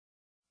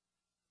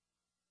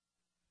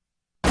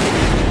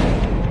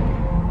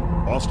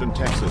Austin,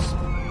 Texas.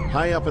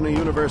 High up in a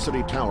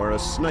university tower, a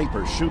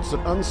sniper shoots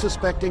at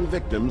unsuspecting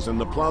victims in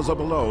the plaza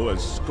below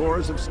as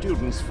scores of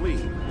students flee.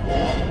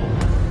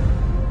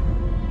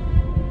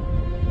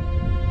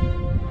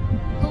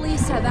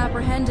 Police have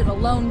apprehended a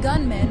lone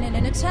gunman in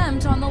an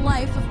attempt on the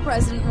life of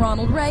President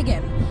Ronald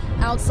Reagan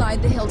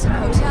outside the Hilton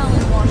Hotel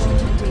in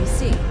Washington,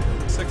 D.C.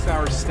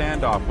 6-hour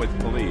standoff with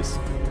police.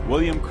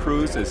 William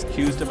Cruz is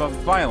accused of a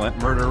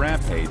violent murder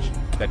rampage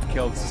that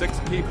killed 6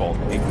 people,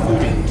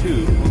 including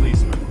 2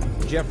 policemen.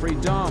 Jeffrey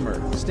Dahmer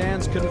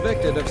stands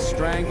convicted of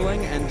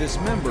strangling and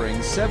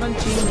dismembering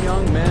 17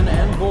 young men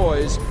and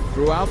boys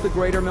throughout the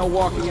greater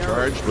Milwaukee area.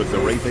 Charged with the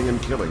raping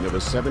and killing of a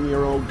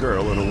 7-year-old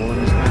girl in a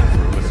woman's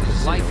bathroom in a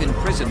casino. Life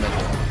imprisonment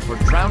for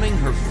drowning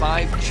her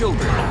 5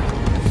 children.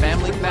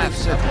 Family bath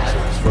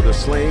sentences for the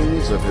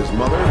slayings of his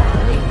mother.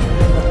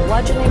 The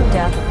bludgeoning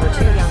death of her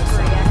 2 young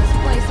sons. At his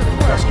place of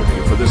work. Custody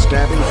for the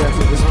stabbing death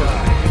of his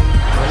daughter.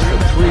 Less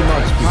than 3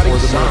 months before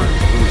the murder.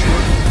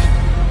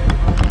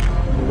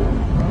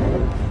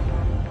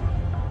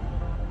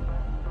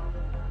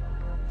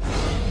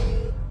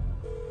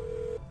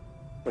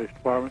 Police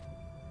department?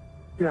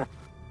 Yeah.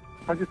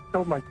 I just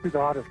killed my 2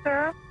 daughters.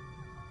 Sir?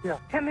 Yeah.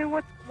 Tell me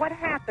what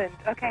happened.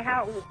 Okay,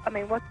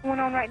 what's going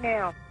on right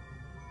now?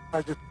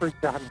 I just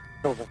freaked out and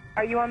killed them.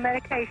 Are you on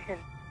medication?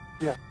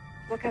 Yeah.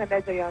 What kind of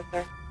meds are you on,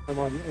 sir? I'm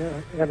on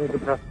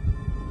antidepressants.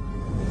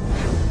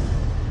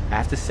 I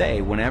have to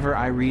say, whenever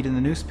I read in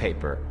the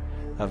newspaper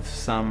of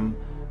some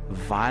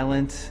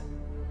violent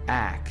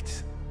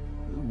act,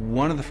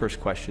 one of the first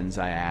questions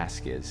I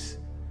ask is,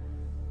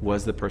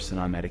 was the person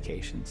on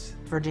medications?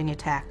 Virginia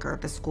Tech or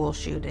the school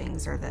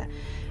shootings or the...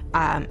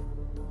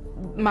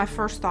 my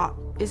first thought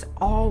is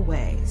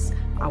always,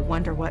 I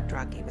wonder what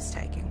drug he was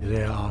taking.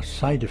 There are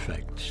side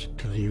effects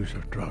to the use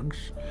of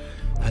drugs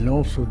and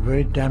also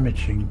very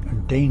damaging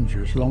and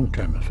dangerous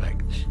long-term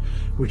effects,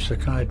 which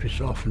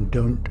psychiatrists often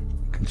don't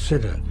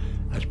consider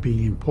as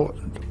being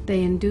important.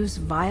 They induce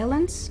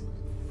violence,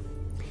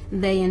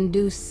 they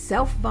induce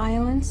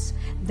self-violence,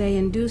 they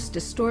induce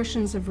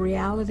distortions of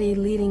reality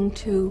leading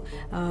to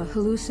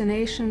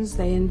hallucinations,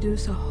 they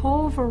induce a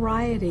whole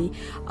variety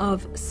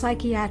of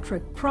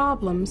psychiatric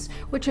problems,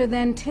 which are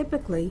then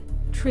typically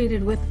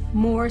treated with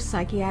more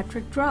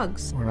psychiatric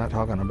drugs. We're not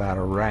talking about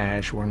a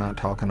rash, we're not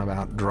talking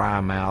about dry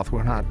mouth,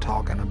 we're not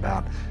talking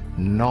about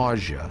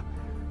nausea.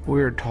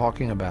 We're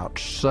talking about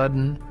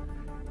sudden,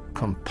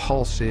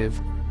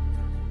 compulsive,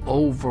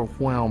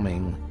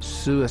 overwhelming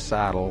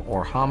suicidal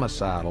or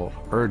homicidal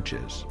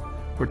urges.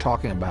 We're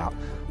talking about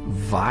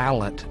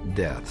violent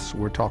deaths.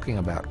 We're talking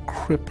about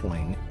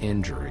crippling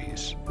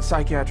injuries.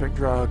 Psychiatric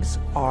drugs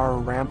are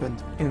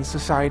rampant in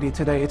society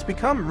today. It's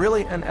become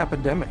really an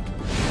epidemic.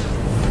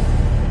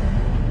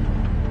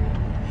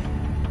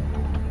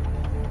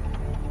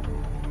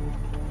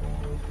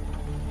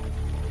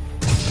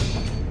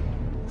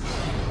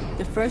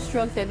 The first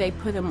drug that they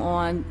put him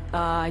on,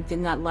 I did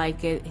not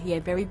like it. He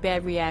had very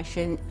bad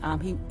reaction.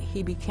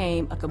 He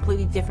became a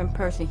completely different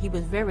person. He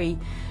was very,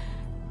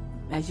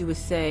 as you would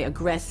say,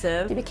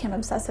 aggressive. He became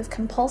obsessive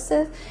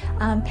compulsive,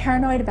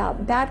 paranoid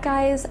about bad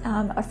guys,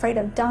 afraid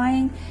of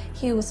dying.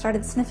 He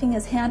started sniffing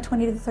his hand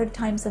 20 to 30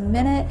 times a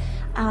minute,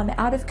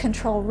 out of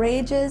control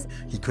rages.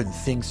 He couldn't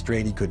think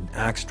straight, he couldn't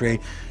act straight.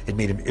 It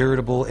made him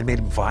irritable, it made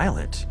him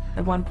violent.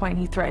 At one point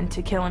he threatened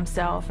to kill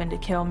himself and to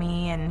kill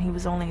me, and he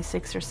was only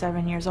 6 or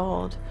 7 years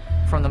old.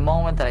 From the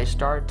moment that I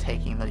started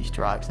taking these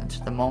drugs and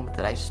to the moment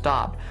that I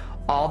stopped,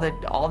 all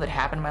that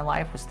happened in my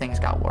life was things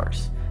got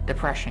worse.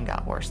 Depression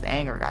got worse, the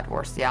anger got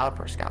worse, the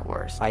outbursts got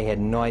worse. I had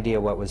no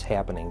idea what was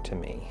happening to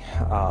me.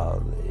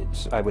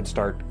 I would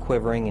start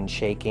quivering and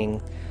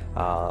shaking.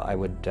 I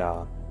would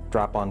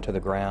drop onto the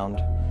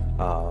ground.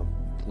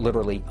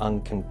 Literally,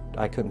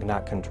 I could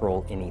not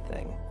control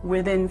anything.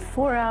 Within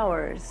 4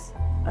 hours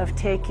of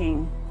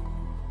taking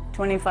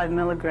 25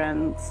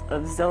 milligrams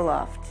of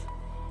Zoloft,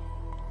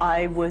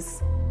 I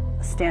was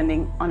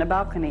standing on a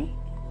balcony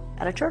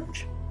at a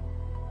church.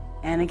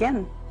 And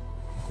again,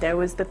 there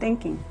was the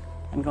thinking,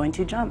 I'm going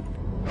to jump.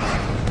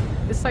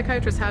 The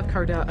psychiatrists have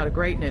carved out a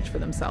great niche for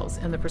themselves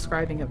in the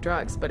prescribing of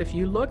drugs, but if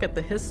you look at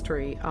the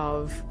history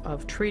of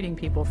treating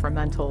people for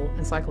mental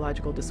and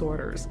psychological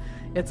disorders,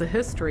 it's a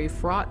history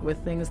fraught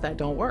with things that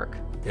don't work.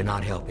 They're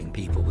not helping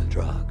people with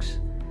drugs,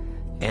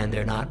 and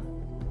they're not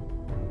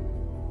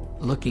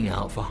looking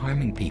out for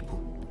harming people.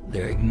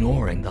 They're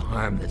ignoring the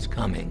harm that's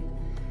coming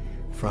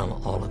from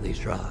all of these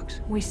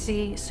drugs. We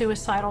see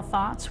suicidal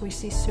thoughts, we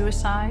see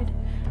suicide,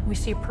 we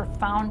see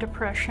profound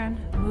depression,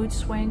 mood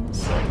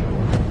swings.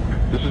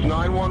 This is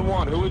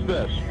 911. Who is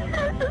this?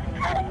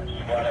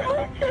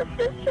 My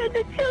sister's trying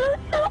to kill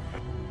herself.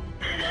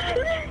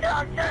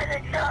 Stop trying to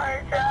kill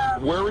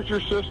herself. Where is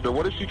your sister?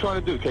 What is she trying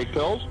to do? Take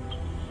pills?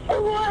 For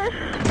what?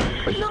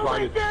 No,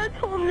 my dad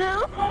told me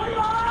now.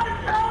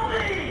 Tell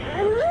me!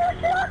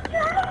 Stop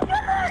trying to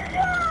kill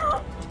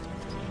herself!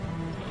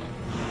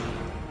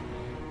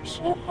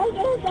 No,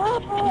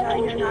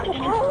 you're not going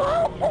to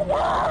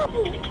die.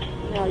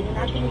 No, you're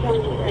not going to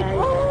die.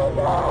 Oh,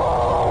 no!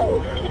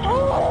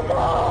 Oh,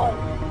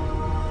 no!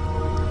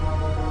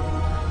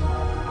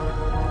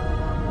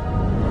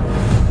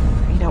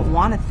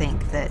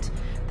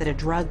 that a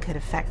drug could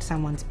affect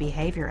someone's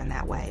behavior in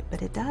that way,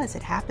 but it does.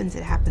 It happens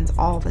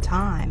all the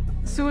time.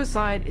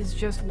 Suicide is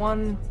just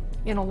one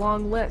in a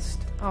long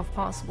list of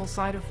possible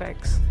side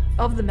effects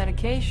of the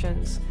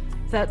medications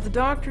that the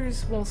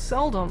doctors will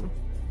seldom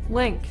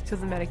link to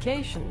the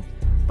medication,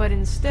 but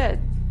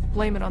instead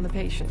blame it on the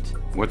patient.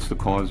 What's the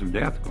cause of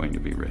death going to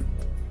be written?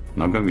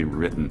 Not going to be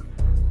written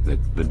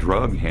that the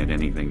drug had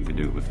anything to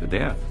do with the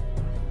death.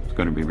 It's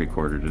going to be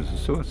recorded as a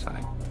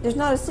suicide. There's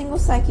not a single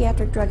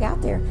psychiatric drug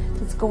out there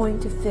that's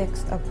going to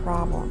fix a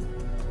problem.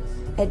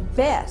 At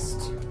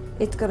best,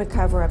 it's going to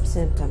cover up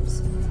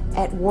symptoms.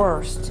 At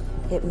worst,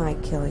 it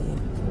might kill you.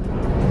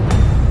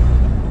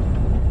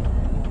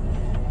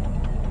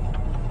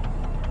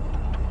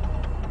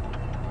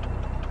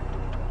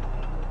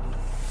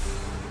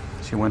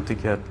 She went to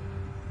get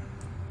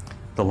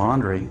the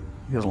laundry,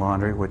 his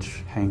laundry,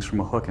 which hangs from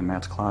a hook in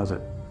Matt's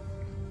closet.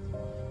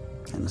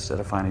 And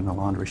instead of finding the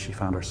laundry, she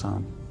found her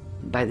son.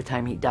 By the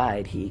time he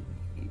died, he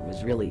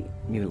was really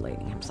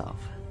mutilating himself.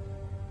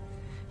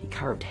 He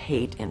carved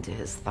hate into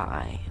his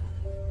thigh.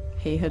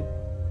 He had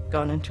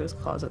gone into his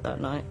closet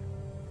that night,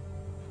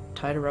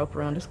 tied a rope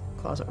around his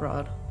closet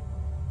rod,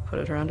 put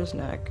it around his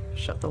neck,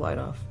 shut the light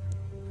off,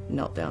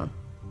 knelt down.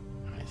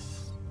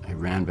 I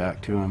ran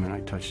back to him and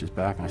I touched his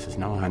back and I says,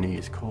 "No, honey,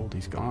 he's cold,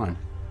 he's gone."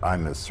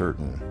 I'm as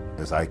certain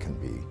as I can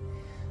be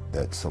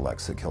that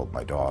Celexa killed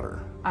my daughter.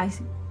 I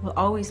will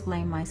always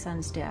blame my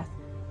son's death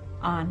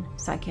on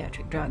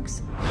psychiatric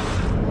drugs.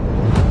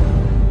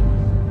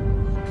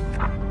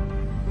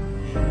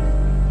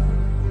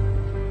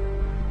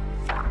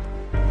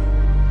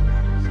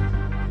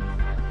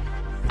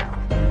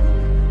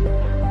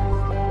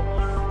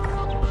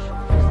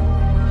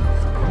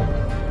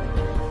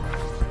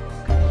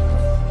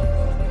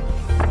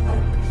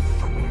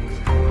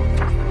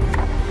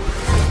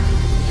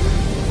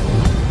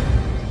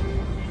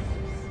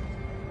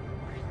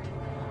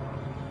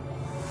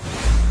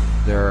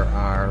 There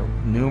are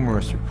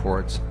numerous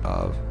reports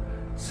of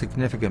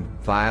significant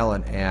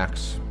violent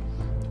acts,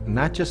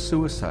 not just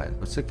suicide,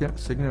 but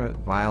significant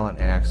violent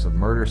acts of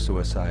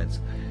murder-suicides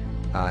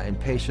in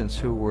patients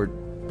who were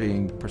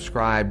being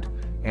prescribed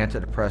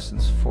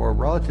antidepressants for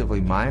relatively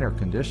minor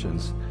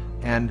conditions,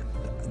 and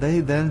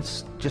they then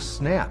just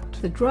snapped.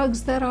 The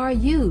drugs that are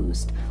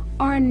used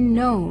are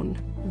known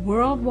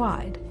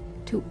worldwide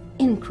to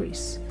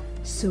increase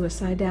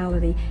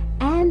suicidality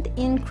and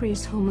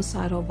increase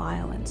homicidal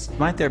violence.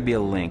 Might there be a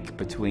link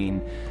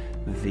between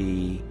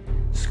the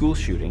school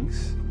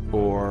shootings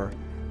or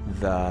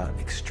the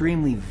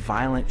extremely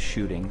violent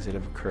shootings that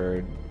have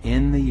occurred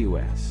in the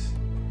U.S.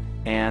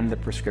 and the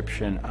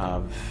prescription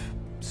of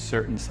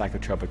certain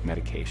psychotropic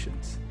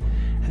medications?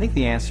 I think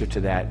the answer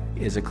to that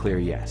is a clear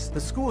yes.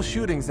 The school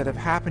shootings that have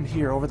happened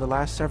here over the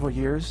last several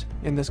years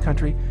in this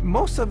country,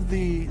 most of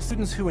the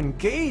students who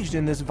engaged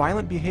in this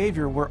violent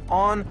behavior were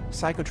on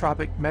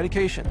psychotropic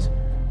medications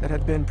that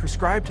had been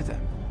prescribed to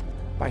them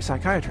by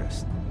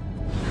psychiatrists.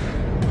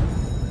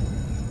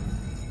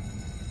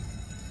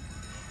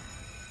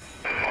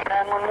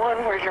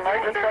 Where's your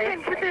emergency?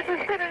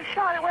 Student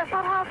shot at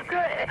Westside High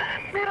School,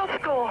 Middle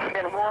School.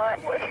 Been what?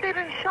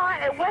 Student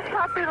shot at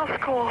Westside Middle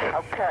School.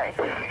 Okay.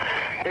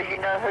 Do you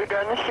know who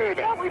done the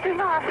shooting? No, we do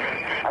not.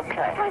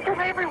 Okay. Like them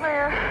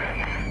everywhere.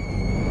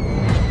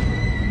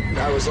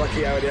 I was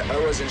lucky I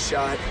wasn't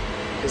shot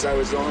because I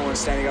was the only one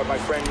standing up. My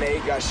friend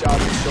Nate got shot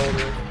in the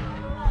shoulder.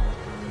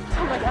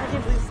 Oh my God, I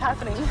can't believe this is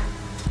happening.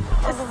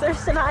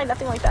 There's denied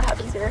nothing like that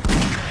happens here.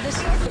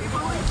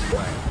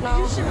 No.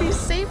 You should be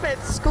safe at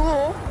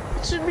school.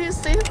 It should be a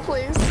safe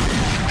place.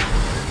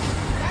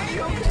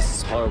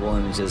 It's horrible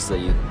images that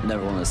you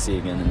never want to see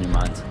again in your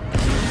mind.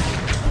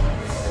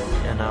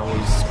 And I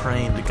was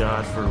praying to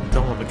God for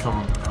someone to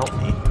come help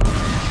me.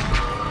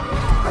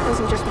 It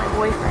wasn't just my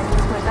boyfriend, he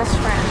was my best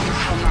friend.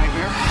 A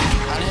nightmare.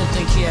 I didn't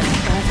think he had.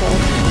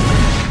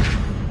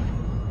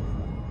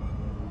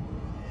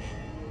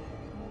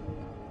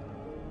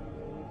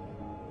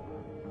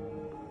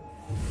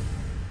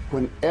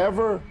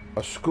 Whenever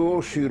a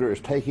school shooter is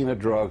taking a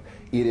drug,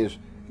 it is,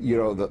 you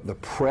know, the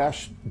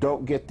press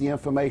don't get the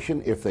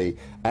information. If they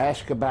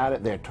ask about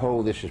it, they're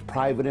told this is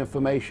private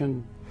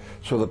information.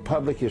 So the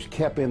public is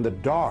kept in the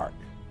dark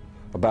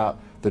about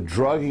the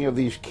drugging of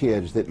these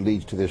kids that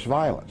leads to this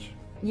violence.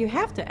 You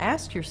have to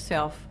ask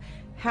yourself,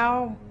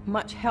 how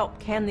much help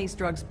can these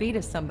drugs be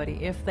to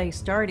somebody if they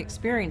start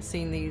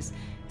experiencing these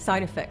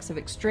side effects of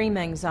extreme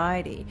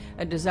anxiety,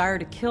 a desire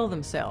to kill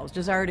themselves,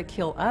 desire to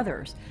kill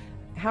others?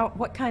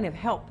 What kind of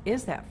help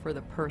is that for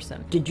the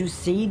person? Did you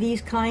see these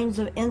kinds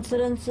of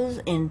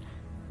incidences in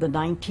the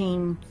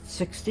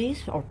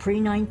 1960s or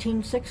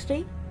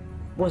pre-1960?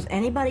 Was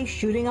anybody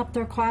shooting up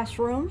their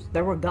classrooms?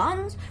 There were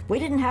guns. We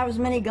didn't have as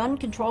many gun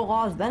control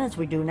laws then as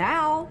we do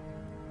now.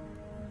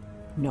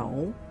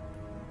 No,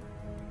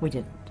 we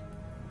didn't.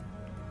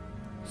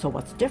 So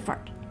what's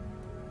different?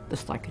 The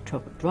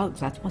psychotropic drugs,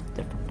 that's what's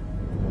different.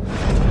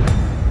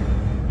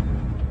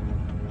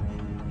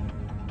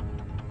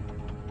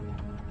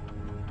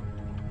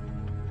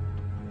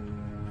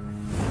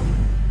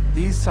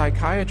 These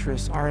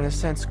psychiatrists are, in a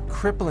sense,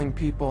 crippling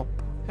people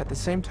at the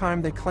same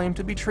time they claim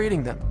to be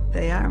treating them.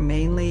 They are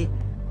mainly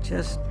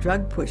just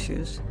drug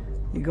pushers.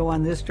 You go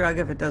on this drug,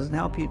 if it doesn't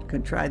help you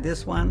can try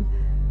this one,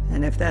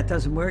 and if that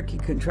doesn't work, you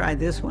can try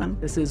this one.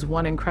 This is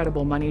one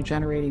incredible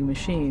money-generating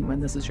machine when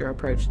this is your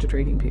approach to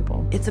treating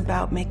people. It's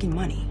about making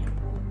money.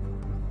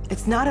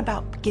 It's not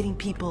about getting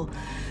people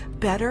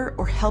better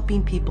or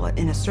helping people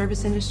in a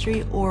service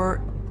industry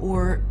or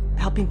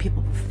helping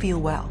people feel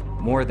well.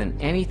 More than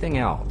anything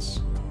else,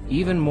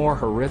 even more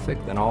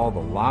horrific than all the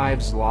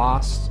lives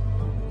lost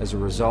as a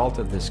result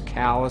of this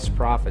callous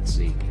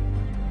profit-seeking,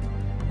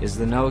 is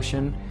the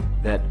notion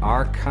that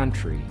our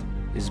country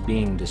is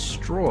being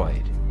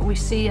destroyed. What we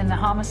see in the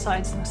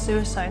homicides and the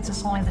suicides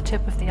is only the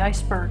tip of the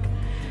iceberg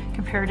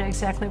compared to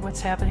exactly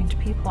what's happening to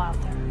people out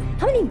there.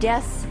 How many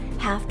deaths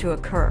have to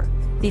occur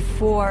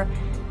before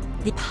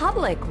the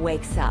public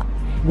wakes up?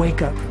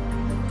 Wake up.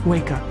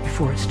 Wake up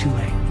before it's too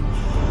late.